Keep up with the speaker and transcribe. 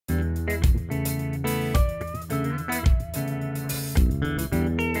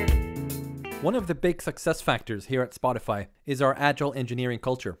One of the big success factors here at Spotify is our agile engineering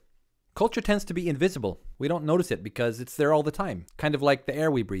culture. Culture tends to be invisible. We don't notice it because it's there all the time, kind of like the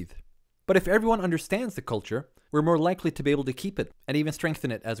air we breathe. But if everyone understands the culture, we're more likely to be able to keep it and even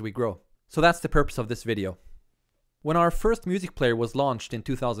strengthen it as we grow. So that's the purpose of this video. When our first music player was launched in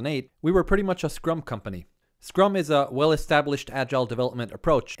 2008, we were pretty much a Scrum company. Scrum is a well-established agile development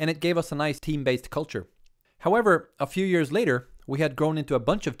approach, and it gave us a nice team-based culture. However, a few years later, we had grown into a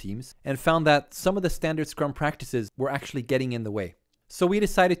bunch of teams and found that some of the standard Scrum practices were actually getting in the way. So we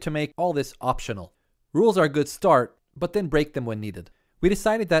decided to make all this optional. Rules are a good start, but then break them when needed. We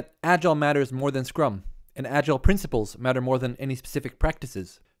decided that Agile matters more than Scrum, and Agile principles matter more than any specific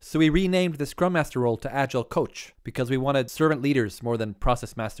practices. So we renamed the Scrum Master role to Agile Coach, because we wanted servant leaders more than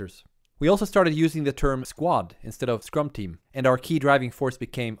process masters. We also started using the term squad instead of Scrum team, and our key driving force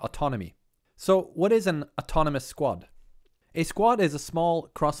became autonomy. So what is an autonomous squad? A squad is a small,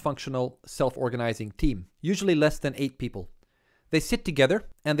 cross-functional, self-organizing team, usually less than 8 people. They sit together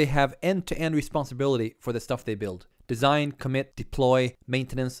and they have end-to-end responsibility for the stuff they build. Design, commit, deploy,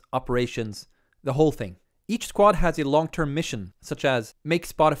 maintenance, operations, the whole thing. Each squad has a long-term mission, such as make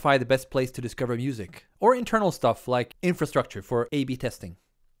Spotify the best place to discover music, or internal stuff like infrastructure for A/B testing.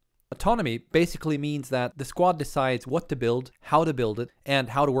 Autonomy basically means that the squad decides what to build, how to build it, and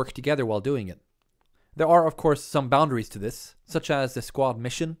how to work together while doing it. There are, of course, some boundaries to this, such as the squad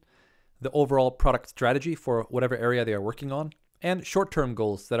mission, the overall product strategy for whatever area they are working on, and short-term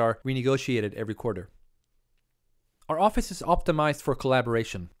goals that are renegotiated every quarter. Our office is optimized for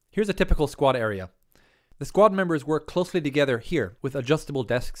collaboration. Here's a typical squad area. The squad members work closely together here with adjustable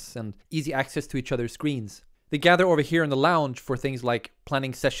desks and easy access to each other's screens. They gather over here in the lounge for things like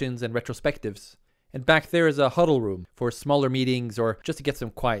planning sessions and retrospectives. And back there is a huddle room for smaller meetings or just to get some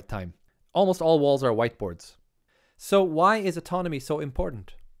quiet time. Almost all walls are whiteboards. So why is autonomy so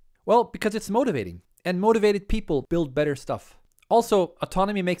important? Well, because it's motivating, and motivated people build better stuff. Also,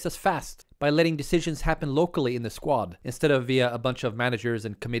 autonomy makes us fast by letting decisions happen locally in the squad instead of via a bunch of managers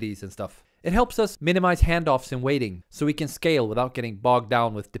and committees and stuff. It helps us minimize handoffs and waiting so we can scale without getting bogged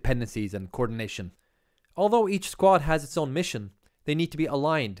down with dependencies and coordination. Although each squad has its own mission, they need to be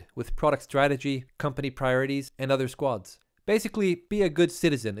aligned with product strategy, company priorities, and other squads. Basically, be a good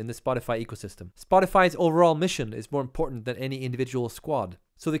citizen in the Spotify ecosystem. Spotify's overall mission is more important than any individual squad.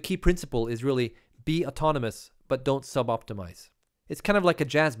 So the key principle is really be autonomous, but don't sub-optimize. It's kind of like a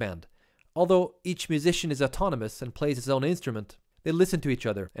jazz band. Although each musician is autonomous and plays his own instrument, they listen to each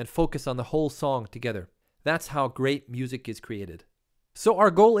other and focus on the whole song together. That's how great music is created. So our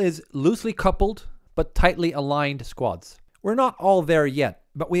goal is loosely coupled, but tightly aligned squads. We're not all there yet,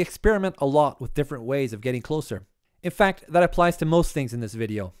 but we experiment a lot with different ways of getting closer. In fact, that applies to most things in this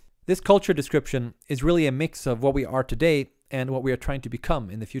video. This culture description is really a mix of what we are today and what we are trying to become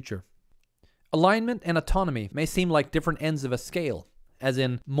in the future. Alignment and autonomy may seem like different ends of a scale, as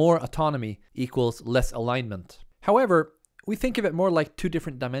in more autonomy equals less alignment. However, we think of it more like two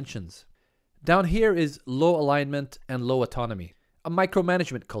different dimensions. Down here is low alignment and low autonomy, a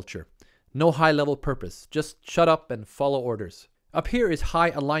micromanagement culture. No high-level purpose, just shut up and follow orders. Up here is high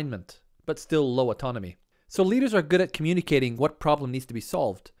alignment, but still low autonomy. So leaders are good at communicating what problem needs to be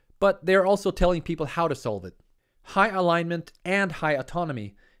solved, but they're also telling people how to solve it. High alignment and high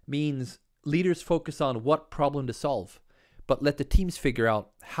autonomy means leaders focus on what problem to solve, but let the teams figure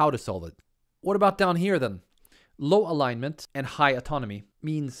out how to solve it. What about down here then? Low alignment and high autonomy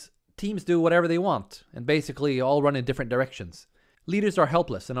means teams do whatever they want and basically all run in different directions. Leaders are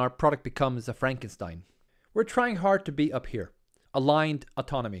helpless and our product becomes a Frankenstein. We're trying hard to be up here. Aligned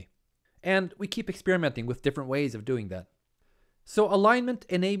autonomy. And we keep experimenting with different ways of doing that. So alignment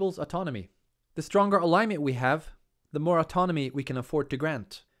enables autonomy. The stronger alignment we have, the more autonomy we can afford to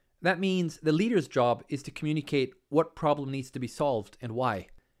grant. That means the leader's job is to communicate what problem needs to be solved and why,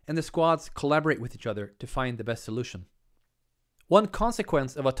 and the squads collaborate with each other to find the best solution. One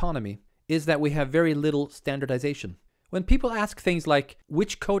consequence of autonomy is that we have very little standardization. When people ask things like,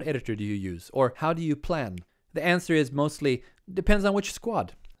 which code editor do you use, or how do you plan? The answer is mostly, depends on which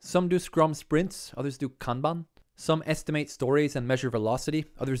squad. Some do Scrum sprints, others do Kanban. Some estimate stories and measure velocity,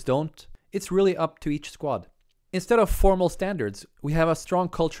 others don't. It's really up to each squad. Instead of formal standards, we have a strong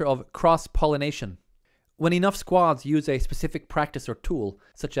culture of cross-pollination. When enough squads use a specific practice or tool,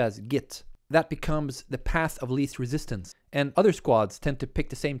 such as Git, that becomes the path of least resistance, and other squads tend to pick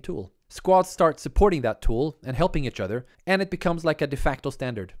the same tool. Squads start supporting that tool and helping each other, and it becomes like a de facto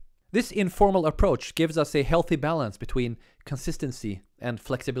standard. This informal approach gives us a healthy balance between consistency and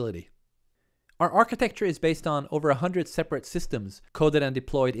flexibility. Our architecture is based on over 100 separate systems coded and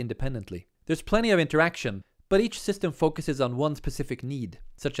deployed independently. There's plenty of interaction, but each system focuses on one specific need,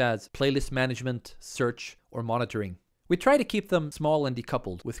 such as playlist management, search, or monitoring. We try to keep them small and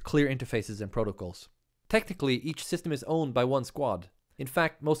decoupled with clear interfaces and protocols. Technically, each system is owned by one squad. In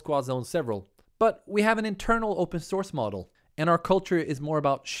fact, most squads own several. But we have an internal open source model, and our culture is more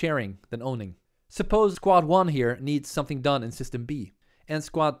about sharing than owning. Suppose Squad 1 here needs something done in System B, and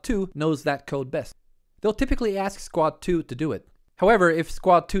Squad 2 knows that code best. They'll typically ask Squad 2 to do it. However, if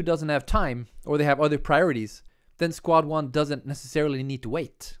Squad 2 doesn't have time, or they have other priorities, then Squad 1 doesn't necessarily need to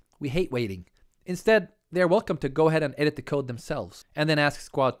wait. We hate waiting. Instead, they're welcome to go ahead and edit the code themselves, and then ask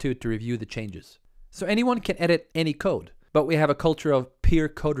Squad 2 to review the changes. So anyone can edit any code, but we have a culture of peer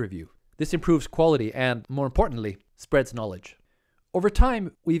code review. This improves quality and, more importantly, spreads knowledge. Over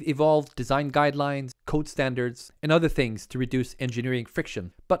time, we've evolved design guidelines, code standards, and other things to reduce engineering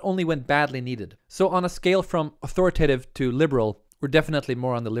friction, but only when badly needed. So on a scale from authoritative to liberal, we're definitely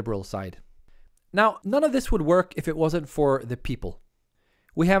more on the liberal side. Now, none of this would work if it wasn't for the people.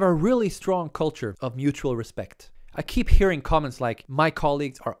 We have a really strong culture of mutual respect. I keep hearing comments like, "My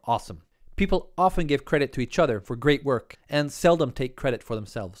colleagues are awesome." People often give credit to each other for great work and seldom take credit for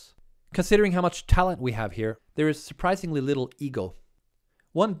themselves. Considering how much talent we have here, there is surprisingly little ego.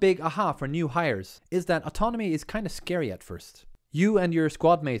 One big aha for new hires is that autonomy is kind of scary at first. You and your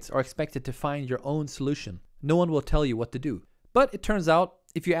squad mates are expected to find your own solution. No one will tell you what to do. But it turns out,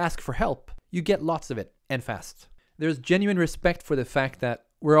 if you ask for help, you get lots of it, and fast. There's genuine respect for the fact that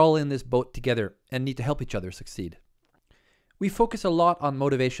we're all in this boat together and need to help each other succeed. We focus a lot on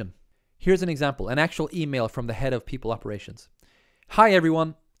motivation. Here's an example, an actual email from the head of people operations. "Hi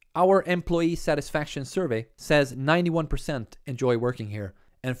everyone, our employee satisfaction survey says 91% enjoy working here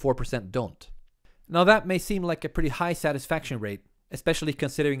and 4% don't." Now that may seem like a pretty high satisfaction rate, especially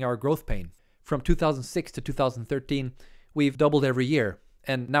considering our growth pain. From 2006 to 2013, we've doubled every year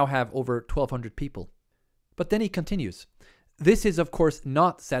and now have over 1,200 people. But then he continues, "This is of course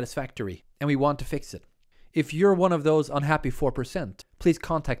not satisfactory and we want to fix it. If you're one of those unhappy 4%, please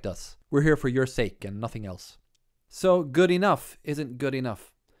contact us. We're here for your sake and nothing else." So good enough isn't good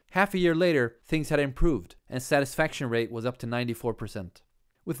enough. Half a year later, things had improved and satisfaction rate was up to 94%.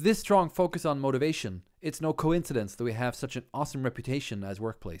 With this strong focus on motivation, it's no coincidence that we have such an awesome reputation as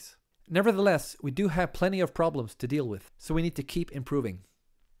workplace. Nevertheless, we do have plenty of problems to deal with, so we need to keep improving.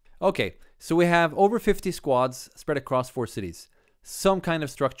 Okay, so we have over 50 squads spread across 4 cities. Some kind of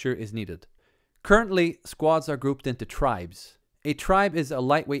structure is needed. Currently, squads are grouped into tribes. A tribe is a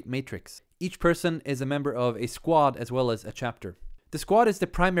lightweight matrix. Each person is a member of a squad as well as a chapter. The squad is the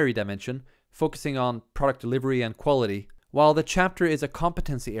primary dimension, focusing on product delivery and quality, while the chapter is a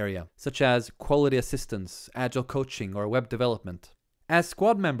competency area, such as quality assistance, agile coaching, or web development. As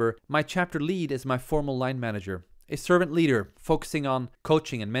squad member, my chapter lead is my formal line manager, a servant leader focusing on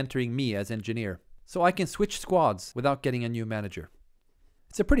coaching and mentoring me as engineer, so I can switch squads without getting a new manager.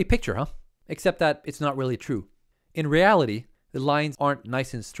 It's a pretty picture, huh? Except that it's not really true. In reality, the lines aren't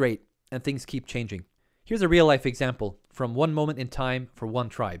nice and straight, and things keep changing. Here's a real-life example from one moment in time for one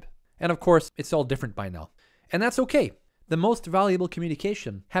tribe. And of course, it's all different by now. And that's okay. The most valuable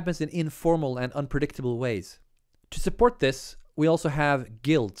communication happens in informal and unpredictable ways. To support this, we also have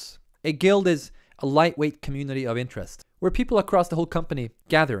guilds. A guild is a lightweight community of interest, where people across the whole company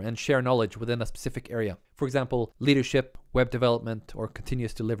gather and share knowledge within a specific area. For example, leadership, web development, or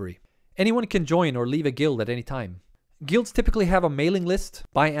continuous delivery. Anyone can join or leave a guild at any time. Guilds typically have a mailing list,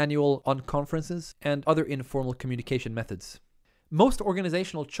 biannual conferences, and other informal communication methods. Most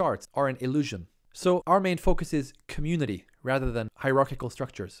organizational charts are an illusion, so our main focus is community rather than hierarchical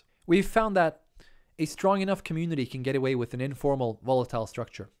structures. We've found that a strong enough community can get away with an informal, volatile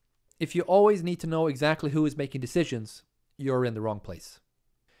structure. If you always need to know exactly who is making decisions, you're in the wrong place.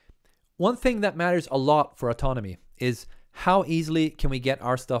 One thing that matters a lot for autonomy is how easily can we get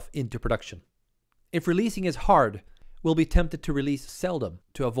our stuff into production. If releasing is hard, we'll be tempted to release seldom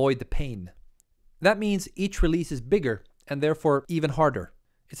to avoid the pain. That means each release is bigger and therefore even harder.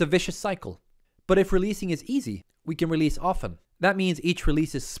 It's a vicious cycle. But if releasing is easy, we can release often. That means each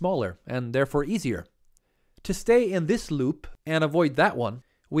release is smaller and therefore easier. To stay in this loop and avoid that one,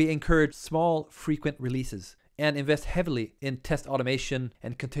 we encourage small, frequent releases and invest heavily in test automation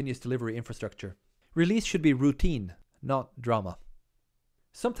and continuous delivery infrastructure. Release should be routine, not drama.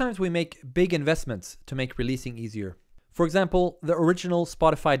 Sometimes we make big investments to make releasing easier. For example, the original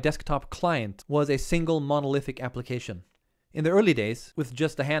Spotify desktop client was a single monolithic application. In the early days, with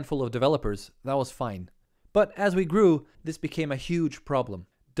just a handful of developers, that was fine. But as we grew, this became a huge problem.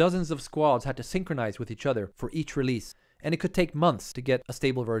 Dozens of squads had to synchronize with each other for each release, and it could take months to get a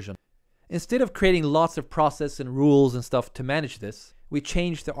stable version. Instead of creating lots of process and rules and stuff to manage this, we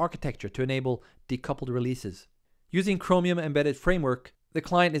changed the architecture to enable decoupled releases. Using Chromium Embedded Framework, the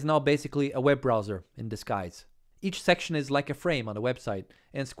client is now basically a web browser in disguise. Each section is like a frame on a website,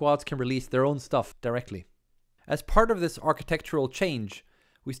 and squads can release their own stuff directly. As part of this architectural change,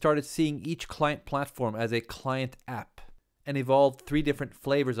 we started seeing each client platform as a client app, and evolved 3 different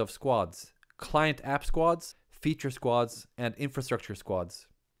flavors of squads: client app squads, feature squads, and infrastructure squads.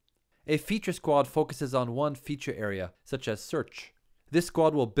 A feature squad focuses on one feature area, such as search. This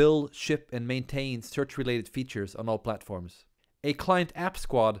squad will build, ship, and maintain search-related features on all platforms. A client app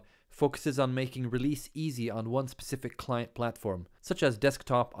squad focuses on making release easy on one specific client platform, such as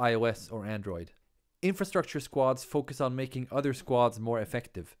desktop, iOS, or Android. Infrastructure squads focus on making other squads more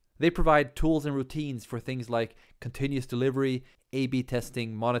effective. They provide tools and routines for things like continuous delivery, A/B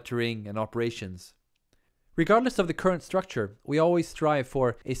testing, monitoring, and operations. Regardless of the current structure, we always strive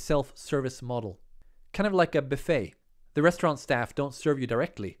for a self-service model. Kind of like a buffet. The restaurant staff don't serve you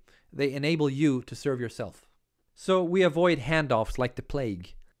directly. They enable you to serve yourself. So we avoid handoffs like the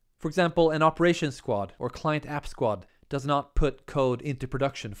plague. For example, an operations squad or client app squad does not put code into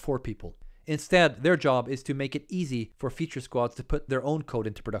production for people. Instead, their job is to make it easy for feature squads to put their own code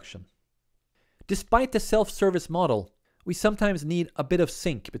into production. Despite the self-service model, we sometimes need a bit of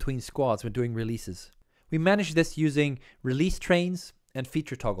sync between squads when doing releases. We manage this using release trains and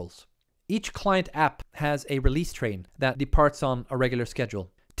feature toggles. Each client app has a release train that departs on a regular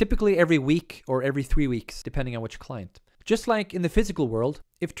schedule, typically every week or every 3 weeks, depending on which client. Just like in the physical world,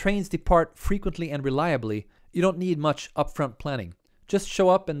 if trains depart frequently and reliably, you don't need much upfront planning. Just show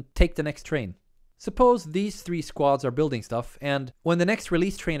up and take the next train. Suppose these 3 squads are building stuff, and when the next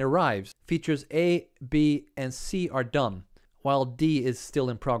release train arrives, features A, B, and C are done, while D is still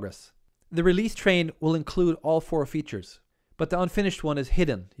in progress. The release train will include all 4 features, but the unfinished one is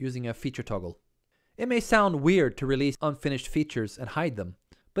hidden using a feature toggle. It may sound weird to release unfinished features and hide them,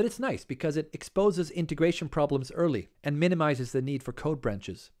 but it's nice because it exposes integration problems early and minimizes the need for code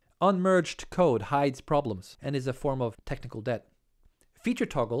branches. Unmerged code hides problems and is a form of technical debt. Feature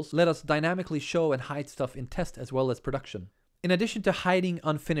toggles let us dynamically show and hide stuff in test as well as production. In addition to hiding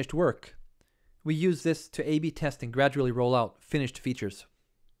unfinished work, we use this to A/B test and gradually roll out finished features.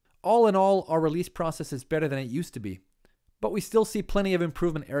 All in all, our release process is better than it used to be, but we still see plenty of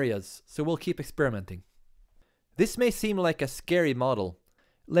improvement areas, so we'll keep experimenting. This may seem like a scary model,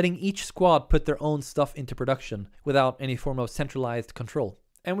 letting each squad put their own stuff into production without any form of centralized control.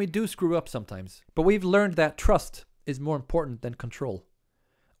 And we do screw up sometimes, but we've learned that trust is more important than control.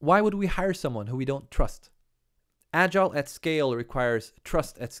 Why would we hire someone who we don't trust? Agile at scale requires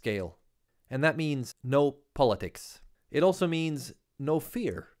trust at scale, and that means no politics. It also means no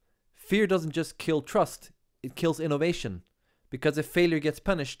fear. Fear doesn't just kill trust, it kills innovation, because if failure gets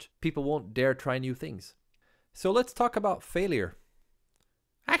punished, people won't dare try new things. So let's talk about failure.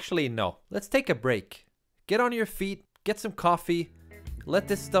 Actually, no. Let's take a break. Get on your feet, get some coffee, let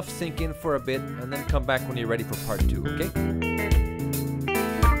this stuff sink in for a bit, and then come back when you're ready for part 2, okay?